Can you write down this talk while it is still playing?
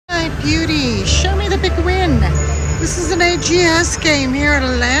Midnight Beauty. Show me the big win. This is an AGS game here at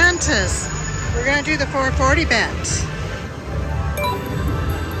Atlantis. We're going to do the 440 bet.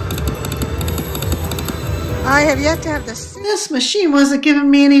 I have yet to have this. This machine wasn't giving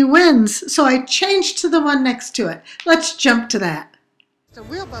me any wins, so I changed to the one next to it. Let's jump to that. It's a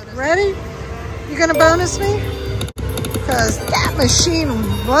wheel bonus. Ready? You going to bonus me? Because that machine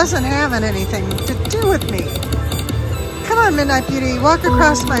wasn't having anything to do with me. Come on, Midnight Beauty, walk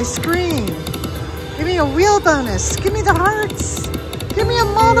across my screen. Give me a wheel bonus. Give me the hearts. Give me a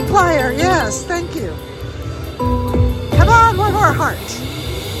multiplier. Yes, thank you. Come on, one more heart.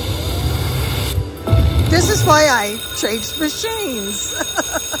 This is why I changed machines.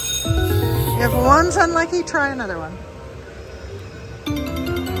 If one's unlucky, try another one.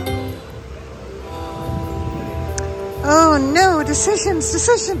 Oh no,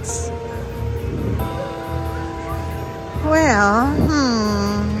 decisions. Well,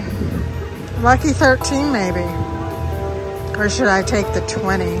 lucky 13 maybe. Or should I take the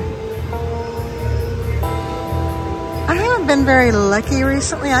 20? I haven't been very lucky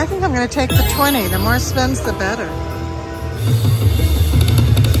recently. I think I'm going to take the 20. The more spins, the better.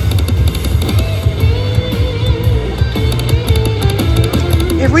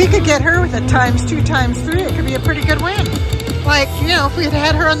 If we could get her with a times 2 times 3, it could be a pretty good win. Like, you know, if we had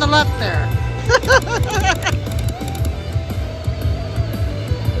had her on the left there.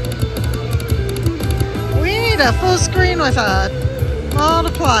 We need a full screen with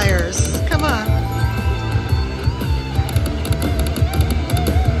multipliers. Come on.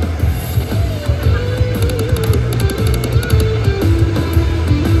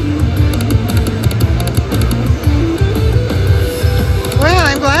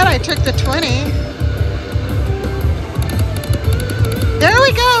 I took the 20. There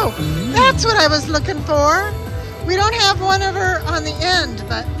we go. That's what I was looking for. We don't have one of her on the end,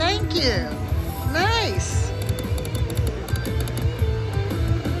 but thank you. Nice.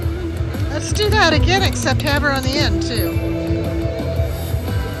 Let's do that again, except have her on the end too.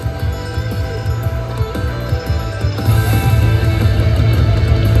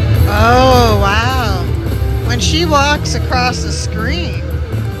 Oh, wow. When she walks across the screen,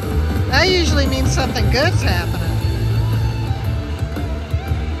 that usually means something good's happening.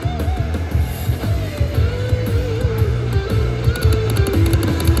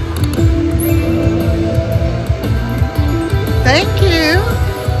 Thank you.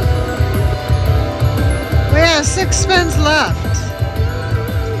 We have 6 spins left.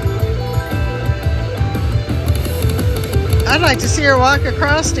 I'd like to see her walk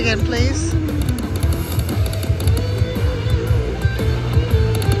across again, please.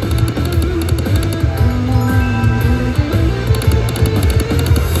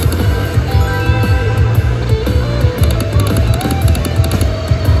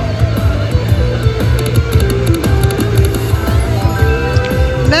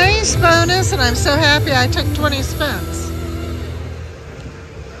 Bonus, and I'm so happy I took 20 spins.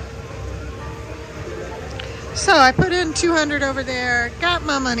 So I put in 200 over there, got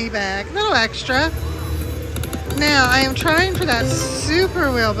my money back, a little extra. Now I am trying for that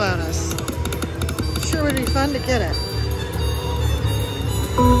super wheel bonus. Sure would be fun to get it.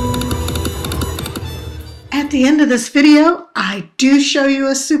 At the end of this video, I do show you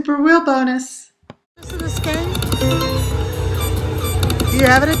a super wheel bonus. This is this game. Do you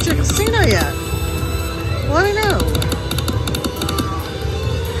have it at your casino yet? Let me know.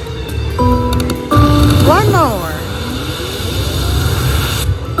 One more.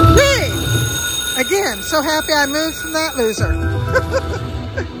 Yay! Again, so happy I moved from that loser.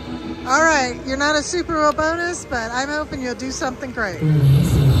 All right, you're not a super wheel bonus, but I'm hoping you'll do something great.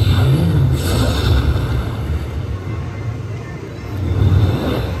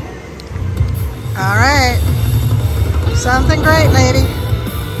 All right. Something great, lady.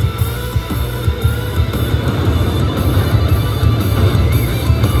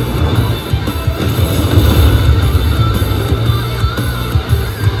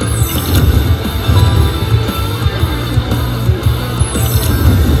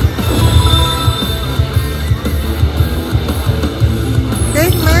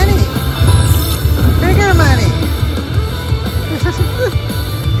 Big money. Bigger money.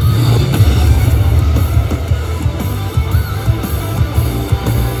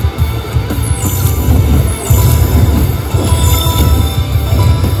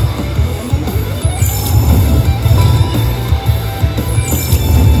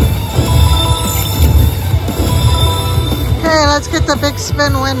 Let's get the big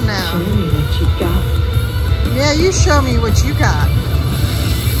spin win now. Show me what you got. Yeah, you show me what you got.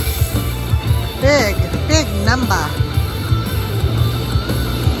 Big number.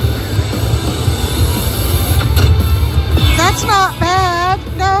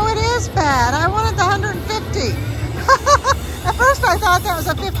 I thought that was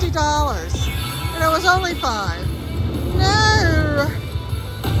a $50, and it was only $5. No!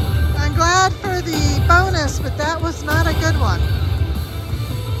 I'm glad for the bonus, but that was not a good one.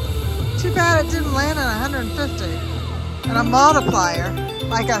 Too bad it didn't land on 150. And a multiplier,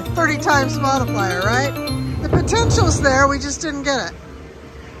 like a 30 times multiplier, right? The potential's there, we just didn't get it.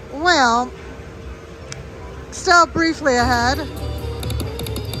 Well, still briefly ahead.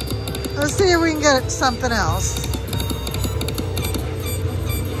 Let's see if we can get something else.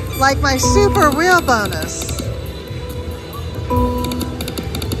 Like my super wheel bonus.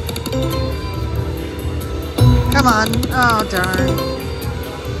 Come on. Oh, darn.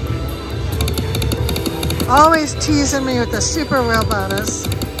 Always teasing me with the super wheel bonus.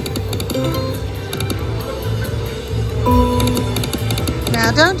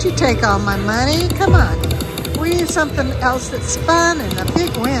 Now, don't you take all my money. Come on. We need something else that's fun and a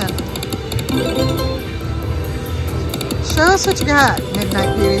big win. Show us what you got,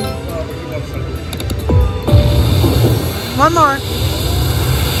 Midnight Beauty. One more.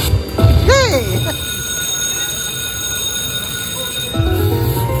 Hey!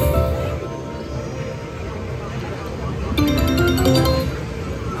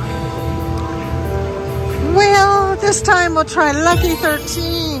 Well, this time we'll try Lucky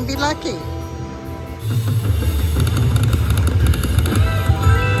 13. Be lucky.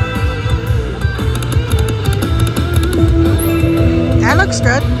 That looks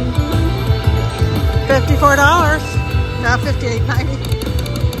good. $54. Now $58.90.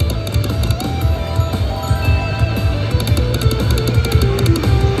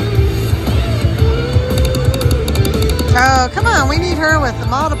 Oh, come on. We need her with the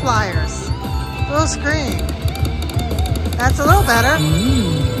multipliers. Full screen. That's a little better.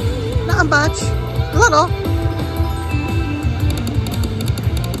 Not much. A little.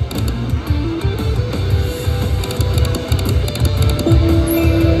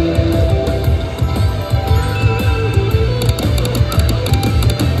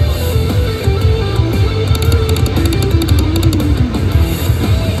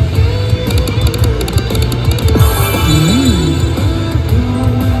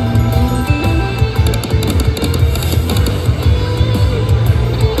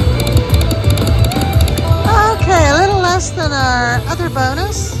 Than our other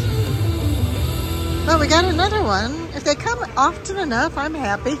bonus, but we got another one. If they come often enough, I'm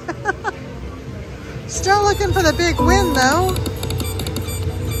happy. Still looking for the big win though.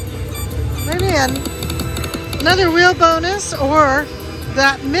 Maybe another wheel bonus or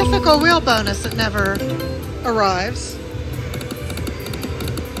that mythical wheel bonus that never arrives.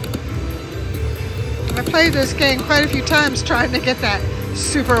 I played this game quite a few times trying to get that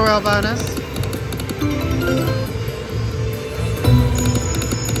super wheel bonus.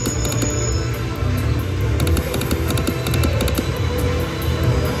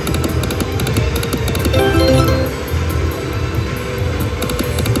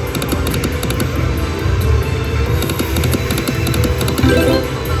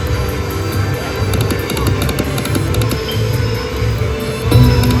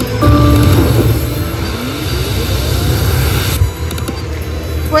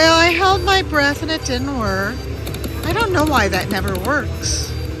 Well, I held my breath and it didn't work. I don't know why that never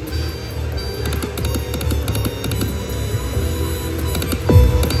works.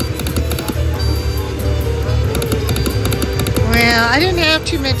 Well, I didn't have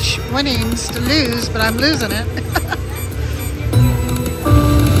too much winnings to lose, but I'm losing it.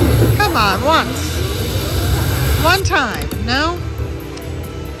 Come on, once. One time, no?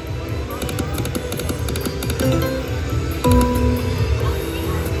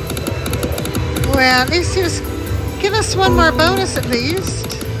 Well, at least just give us one more bonus at least.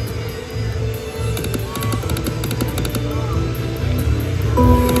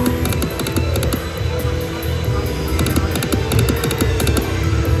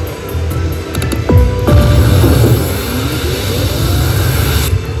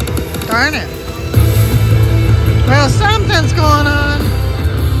 Darn it. Well, something's going on.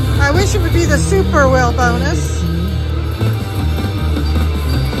 I wish it would be the super wheel bonus.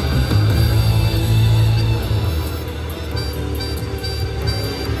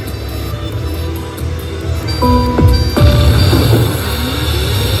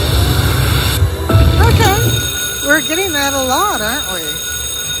 We're getting that a lot, aren't we?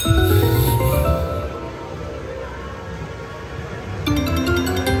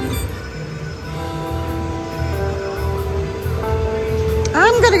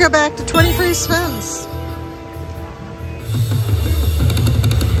 I'm going to go back to 20 free spins.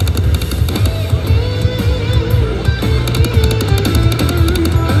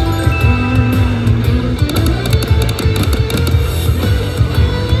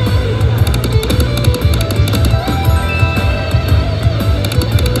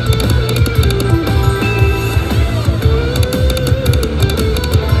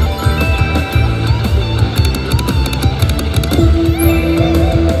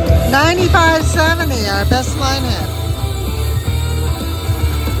 best line hit.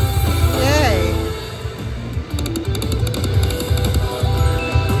 Yay.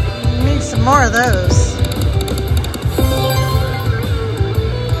 Need some more of those.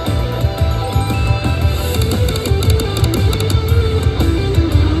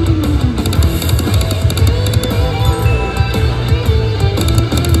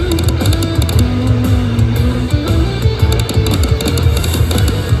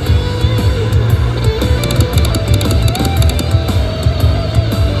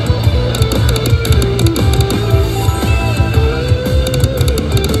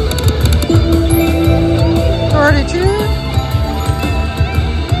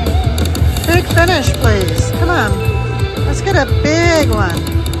 Big finish, please. Come on. Let's get a big one.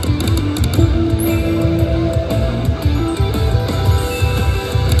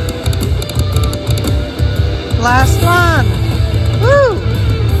 Last one. Woo!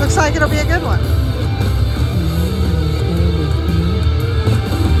 Looks like it'll be a good one.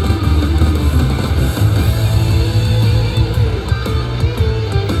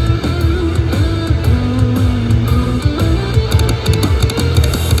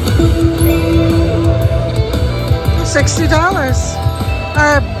 $60.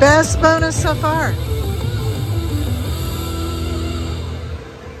 Our best bonus so far.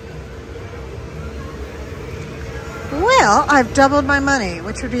 Well, I've doubled my money,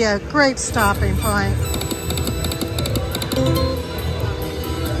 which would be a great stopping point.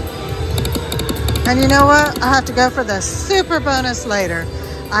 And you know what? I'll have to go for the super bonus later.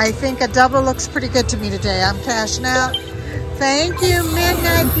 I think a double looks pretty good to me today. I'm cashing out. Thank you,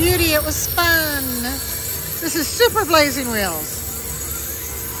 Midnight Beauty. It was fun. This is Super Blazing Wheels.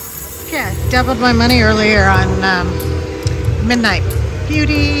 Okay, I doubled my money earlier on Midnight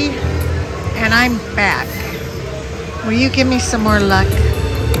Beauty, and I'm back. Will you give me some more luck?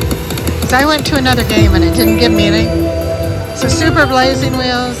 Because I went to another game and it didn't give me any. So Super Blazing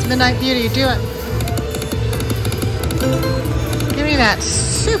Wheels, Midnight Beauty, do it. Give me that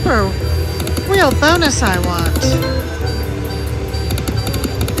super wheel bonus I want.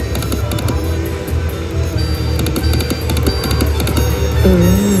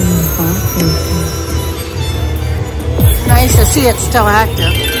 Nice to see it's still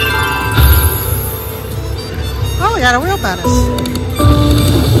active. Oh, we got a wheel bonus.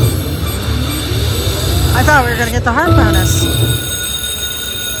 I thought we were going to get the heart bonus.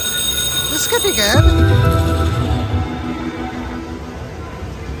 This could be good.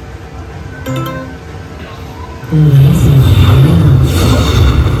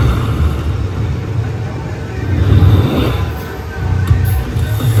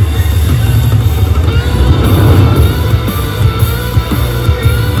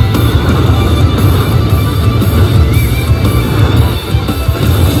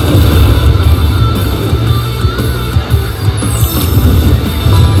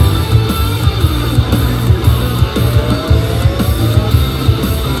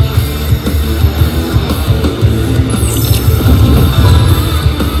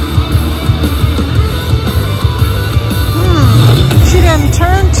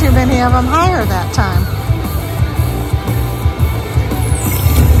 Many of them higher that time.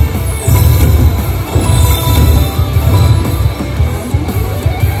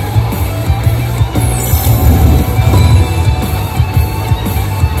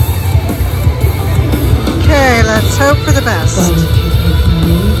 Okay, let's hope for the best.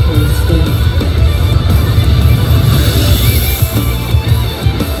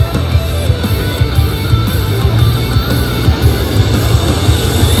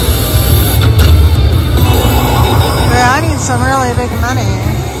 Some really big money.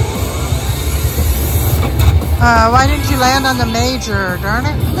 Why didn't you land on the major? Darn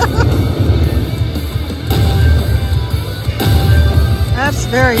it. That's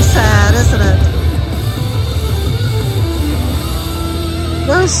very sad, isn't it?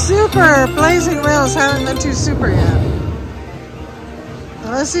 Those super blazing wheels haven't been too super yet.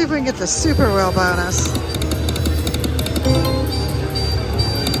 Now let's see if we can get the super wheel bonus.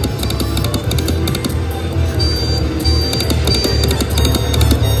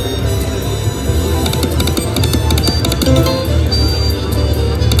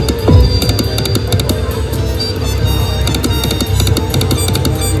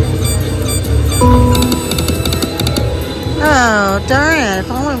 Oh, darn it. If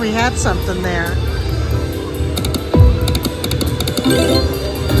only we had something there.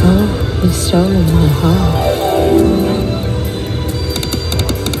 Oh, he's stolen my heart.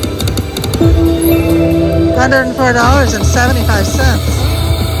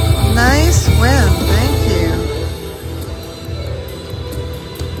 $104.75. Nice win. Thank you.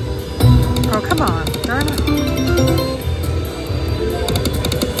 Oh, come on. Darn it.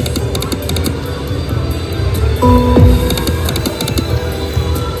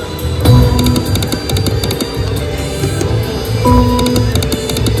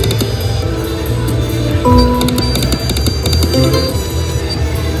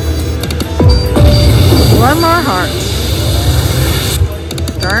 One more heart.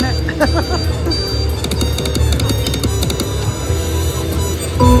 Darn it.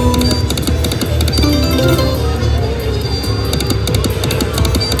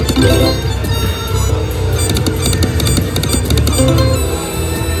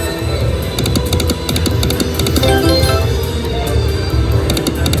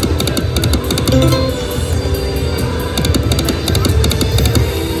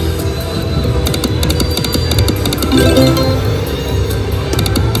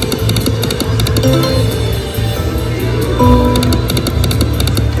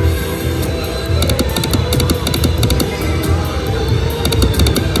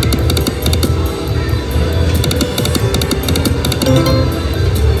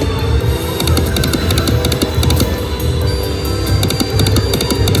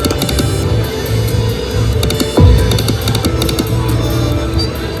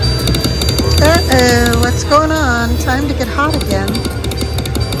 What's going on? Time to get hot again.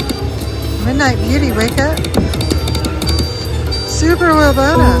 Midnight Beauty, wake up. Super Wheel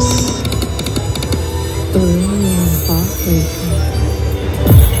bonus.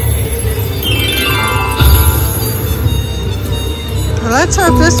 Well, let's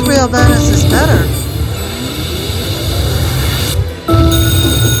hope this wheel bonus is better.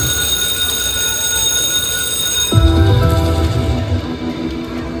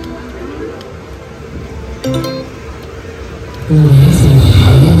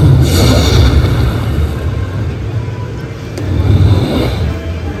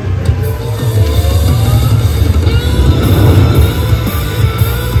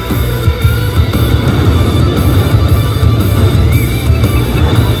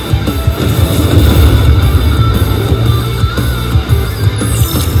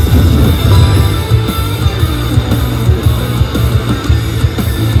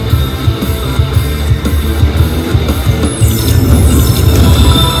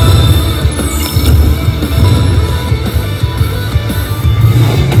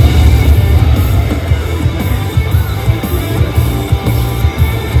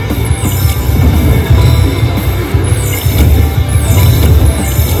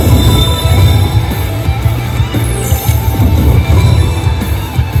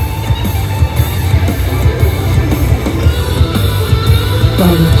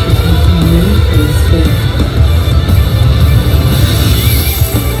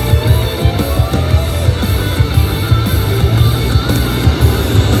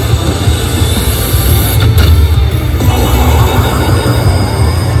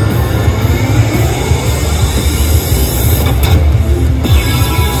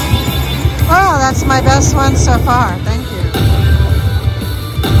 That's my best one so far. Thank you.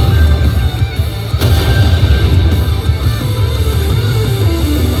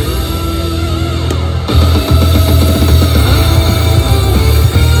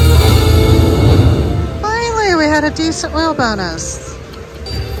 Finally, we had a decent wheel bonus.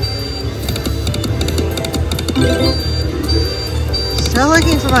 Still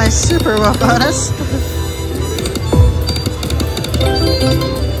looking for my super wheel bonus.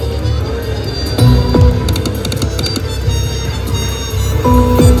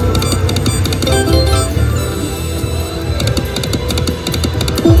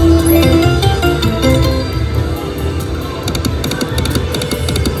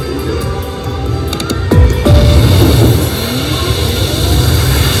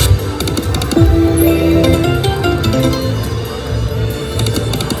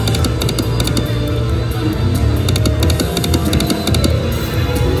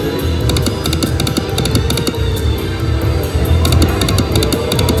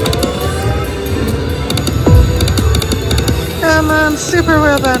 Come on, super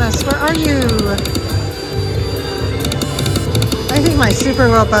wheel bonus, where are you? I think my super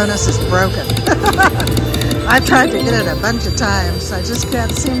wheel bonus is broken. I've tried to get it a bunch of times, I just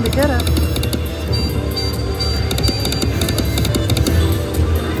can't seem to get it.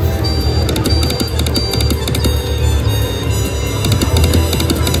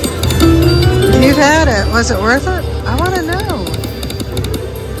 You've had it, was it worth it? I want to know.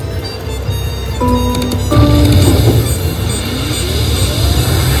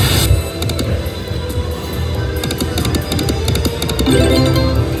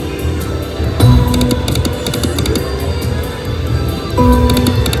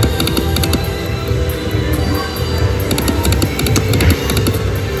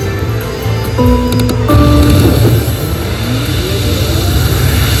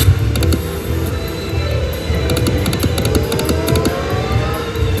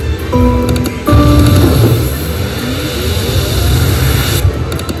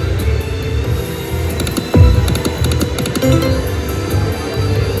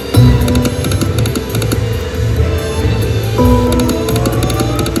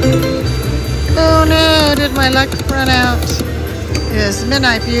 look run out is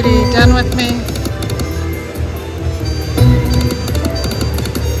Midnight Beauty Done With Me.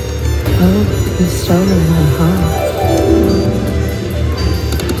 Oh, you've stolen my heart.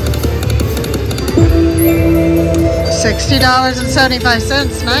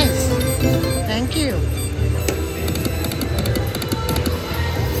 $60.75. Nice. Thank you.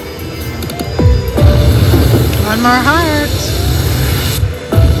 One more heart.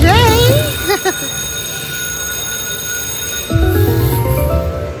 Yay!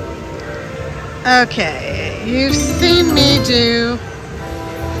 Okay, you've seen me do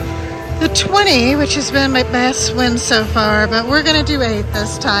the 20, which has been my best win so far, but we're going to do 8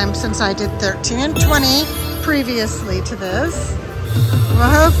 this time since I did 13 and 20 previously to this. We'll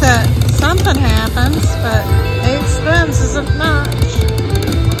hope that something happens, but 8 spins isn't much.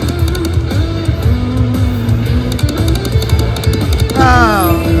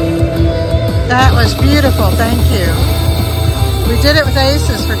 Oh, that was beautiful. Thank you. We did it with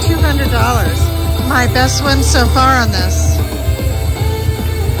aces for $200. My best win so far on this.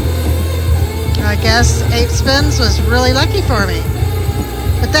 I guess 8 spins was really lucky for me.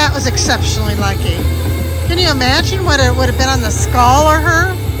 But that was exceptionally lucky. Can you imagine what it would have been on the skull or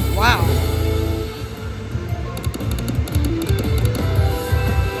her? Wow.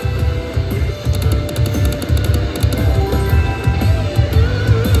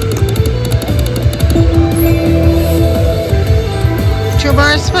 Two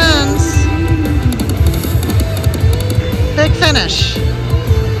more spins. Big finish.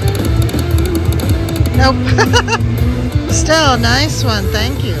 Nope. Still a nice one,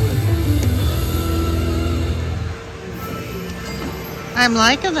 thank you. I'm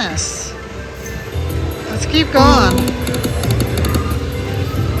liking this. Let's keep going.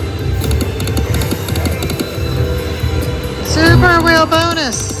 Super wheel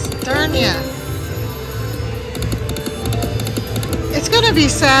bonus. Darn ya. It's going to be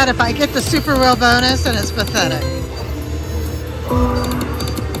sad if I get the super wheel bonus and it's pathetic.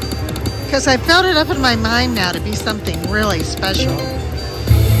 Because I built it up in my mind now to be something really special.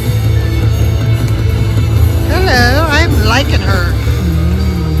 Hello, I'm liking her.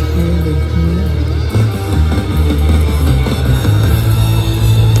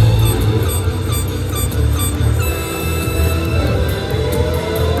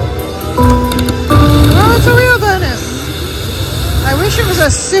 Oh, it's a wheel bonus. I wish it was a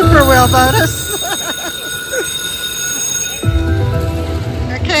super wheel bonus.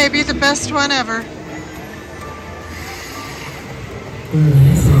 Okay, be the best one ever.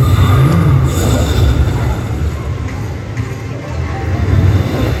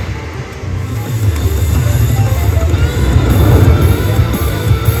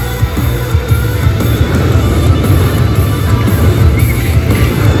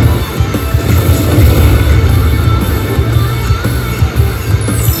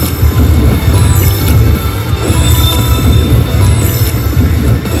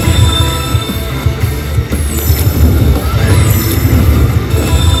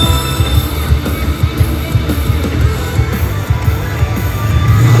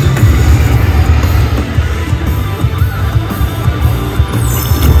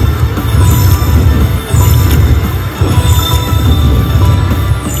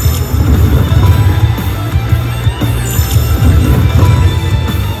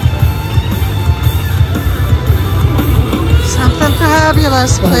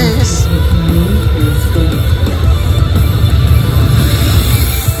 Fabulous, please.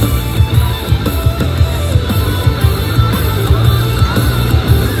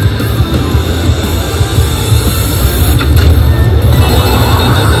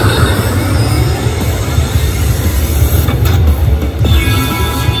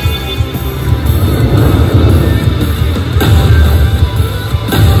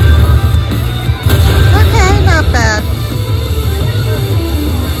 Okay, not bad.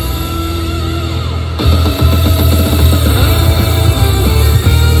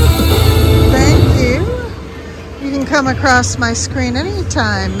 Come across my screen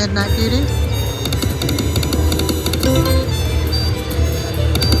anytime, Midnight Beauty.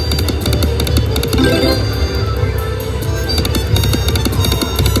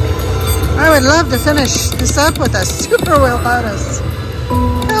 I would love to finish this up with a super wheel bonus.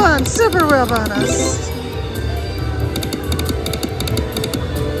 Come on, super wheel bonus.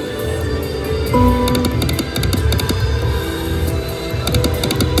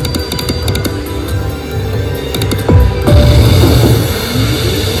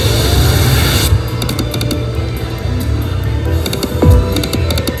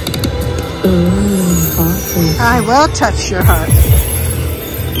 I will touch your heart.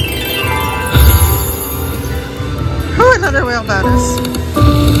 another wheel bonus.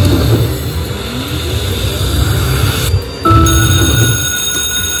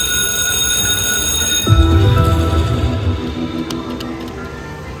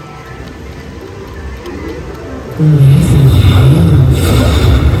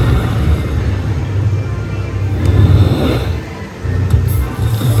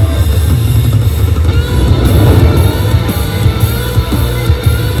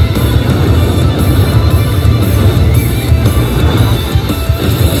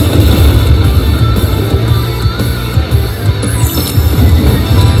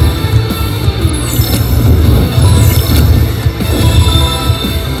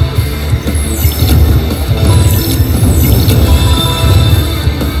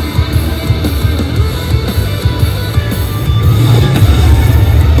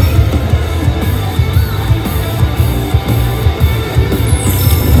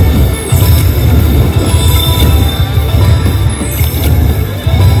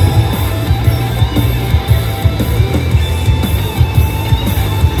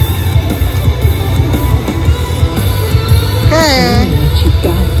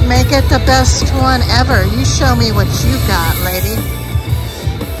 Make it the best one ever. You show me what you got, lady.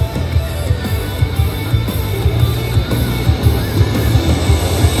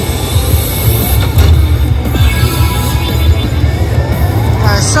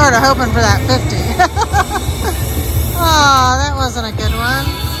 I was sort of hoping for that 50. Oh, that wasn't a good one.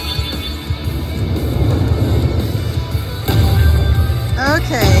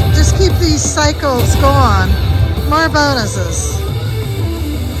 Okay, just keep these cycles going. More bonuses.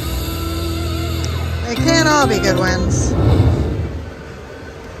 They can't all be good wins.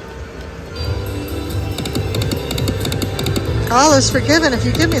 All is forgiven if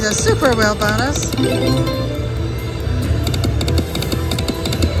you give me the super wheel bonus.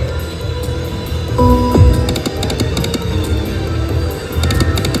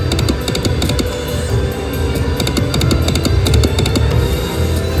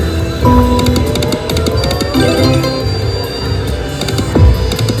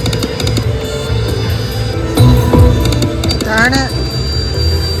 Darn it.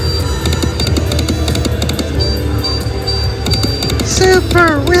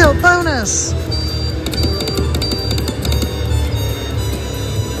 Super wheel bonus.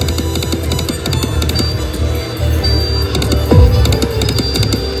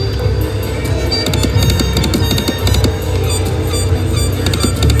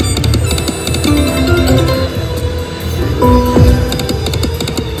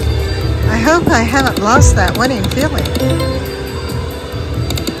 I hope I haven't lost that winning feeling.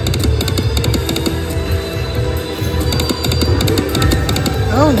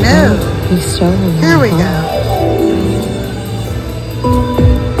 Oh no. Here we go.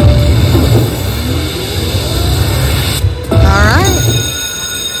 All right.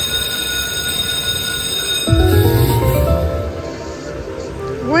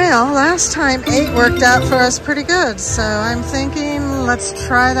 Well, last time 8 worked out for us pretty good, so I'm thinking let's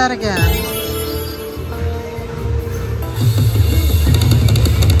try that again.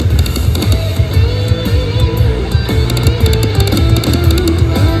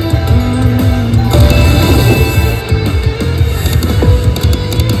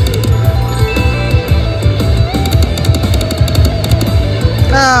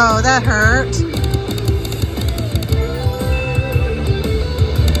 Oh, that hurt.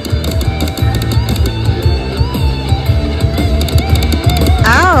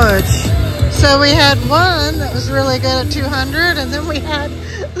 Ouch. So we had one that was really good at 200, and then we had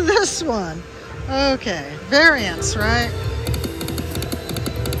this one. Okay, variance, right?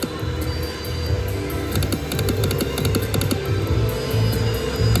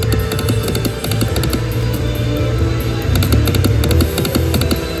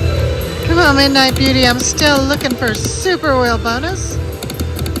 Come on, Midnight Beauty, I'm still looking for super wheel bonus.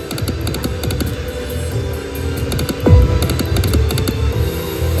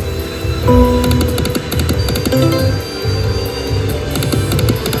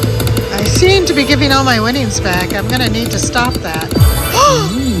 I seem to be giving all my winnings back. I'm gonna need to stop that.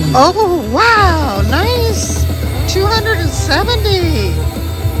 Oh, wow, nice. 270.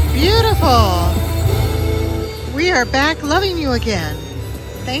 Beautiful. We are back loving you again.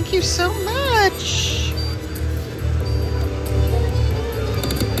 Thank you so much.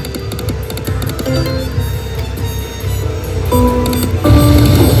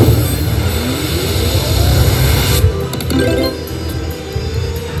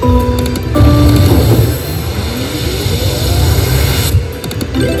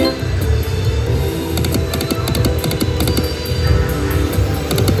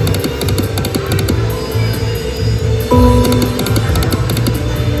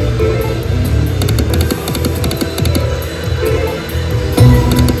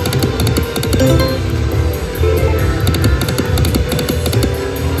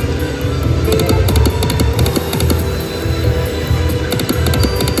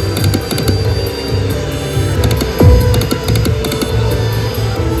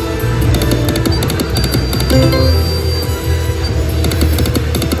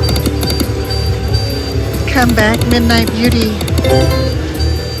 Welcome back, Midnight Beauty.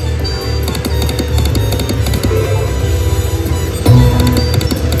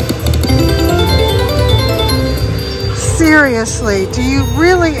 Seriously, do you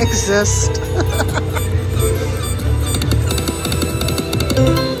really exist?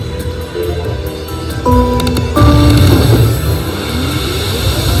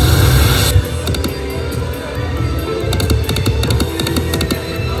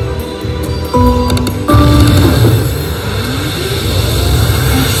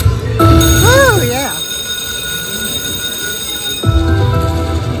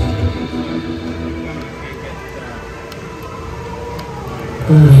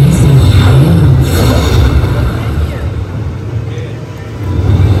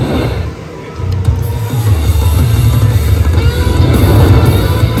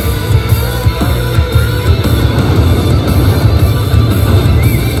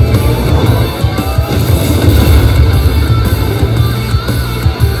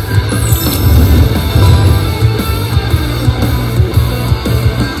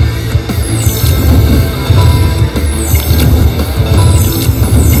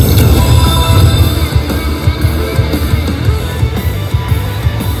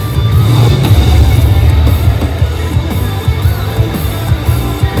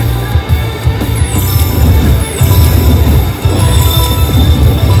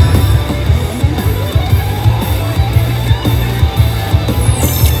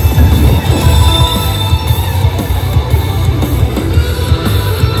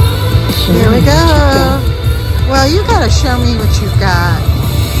 Here we go. Well, you gotta show me what you've got.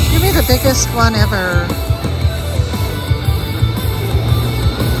 Give me the biggest one ever.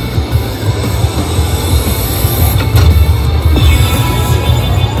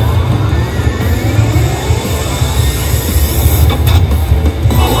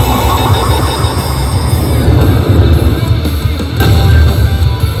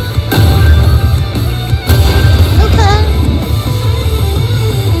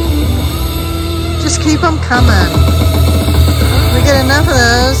 Keep them coming. We get enough of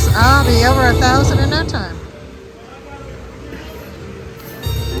those, I'll be over 1,000 in no time.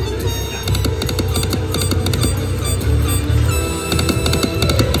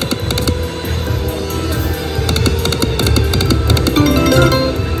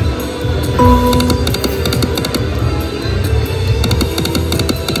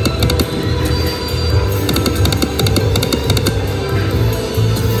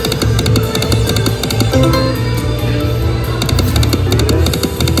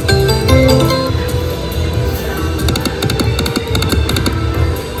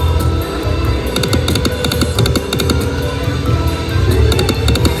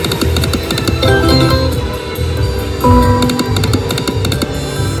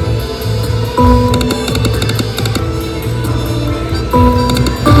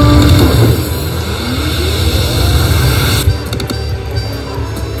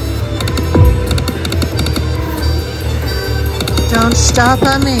 Don't stop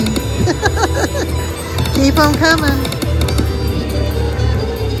on me. Keep on coming.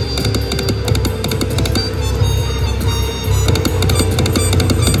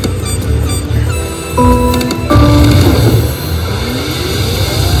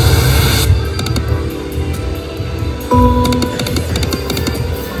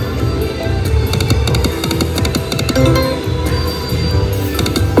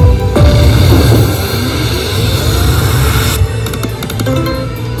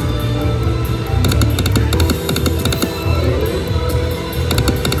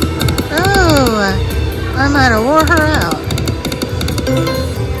 I might have wore her out.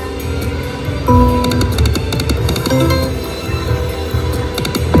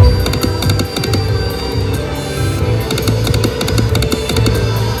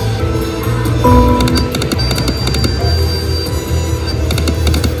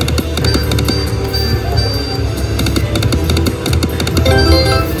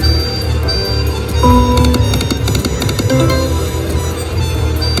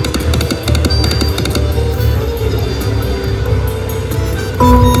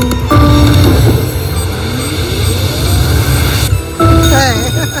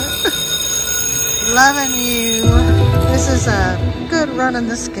 Loving you. This is a good run in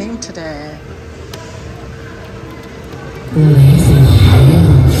this game today.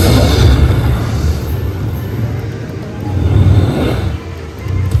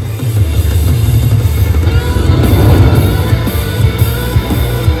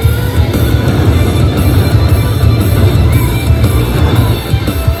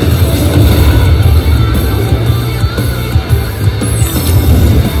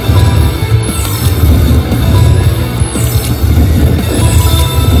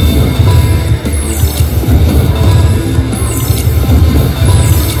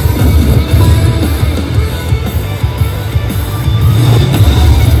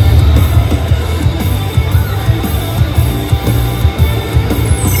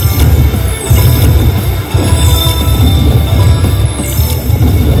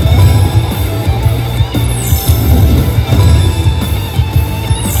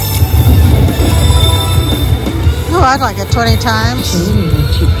 I'd like it 20 times. Show me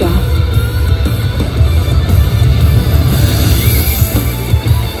what you got.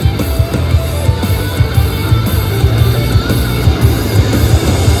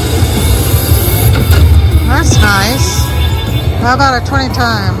 That's nice. How about it 20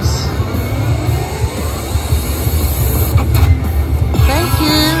 times? Thank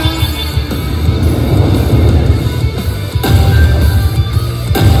you.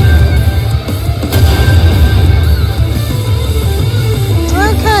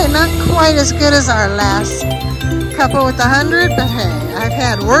 Okay, not quite as good as our last couple with 100, but hey, I've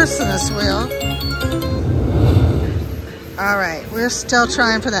had worse than this wheel. All right, we're still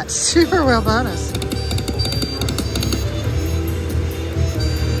trying for that super wheel bonus.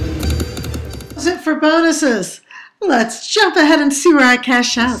 That's it for bonuses. Let's jump ahead and see where I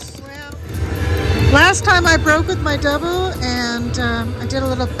cash out. Well, last time I broke with my double, and I did a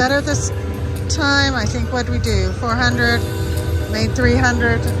little better this time. I think, what'd we do? 400, made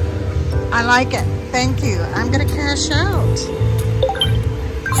 300. I like it. Thank you. I'm gonna cash out.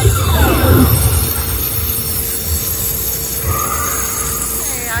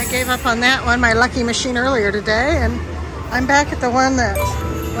 Okay, I gave up on that one, my lucky machine, earlier today, and I'm back at the one that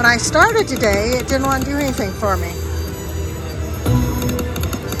when I started today, it didn't want to do anything for me.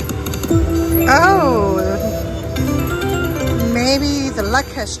 Oh, maybe the luck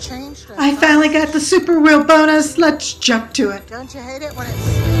has changed. I finally got the super wheel bonus. Let's jump to it. Don't you hate it when it's...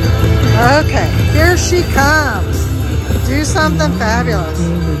 Okay, here she comes. Do something fabulous.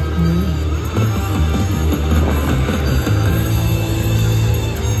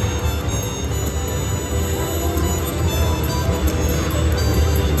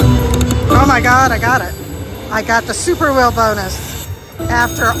 Oh my God, I got it. I got the super wheel bonus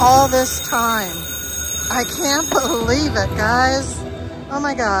after all this time. I can't believe it, guys. Oh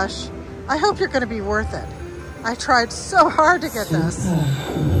my gosh. I hope you're going to be worth it. I tried so hard to get this.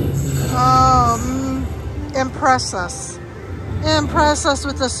 Oh, impress us. Impress us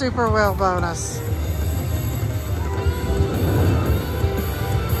with the super wheel bonus.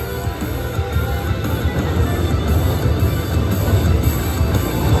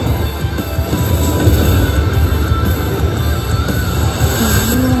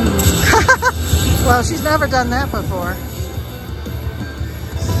 Well, she's never done that before.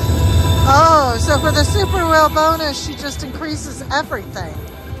 Oh, so for the super wheel bonus, she just increases everything.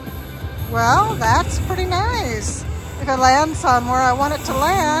 Well, that's pretty nice. If it lands on where I want it to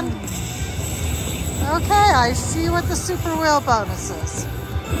land. Okay, I see what the super wheel bonus is.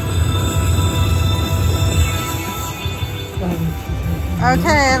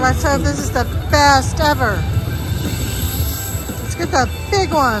 Okay, let's hope this is the best ever. Let's get the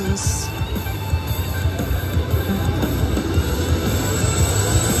big ones.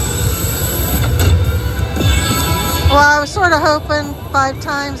 Well, I was sort of hoping 5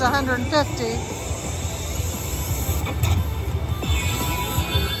 times 150.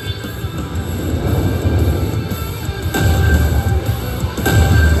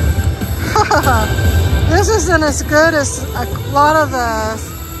 This isn't as good as a lot of the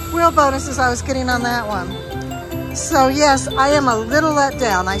wheel bonuses I was getting on that one. So yes, I am a little let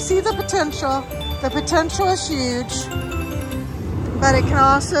down. I see the potential. The potential is huge. But it can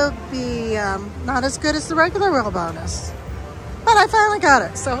also be not as good as the regular wheel bonus. But I finally got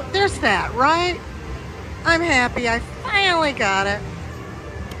it. So there's that, right? I'm happy. I finally got it.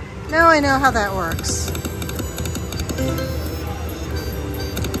 Now I know how that works.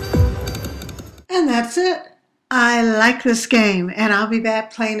 And that's it. I like this game, and I'll be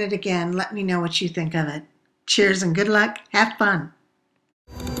back playing it again. Let me know what you think of it. Cheers and good luck. Have fun.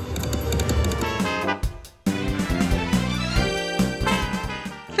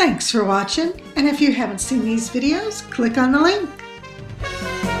 Thanks for watching, and if you haven't seen these videos, click on the link.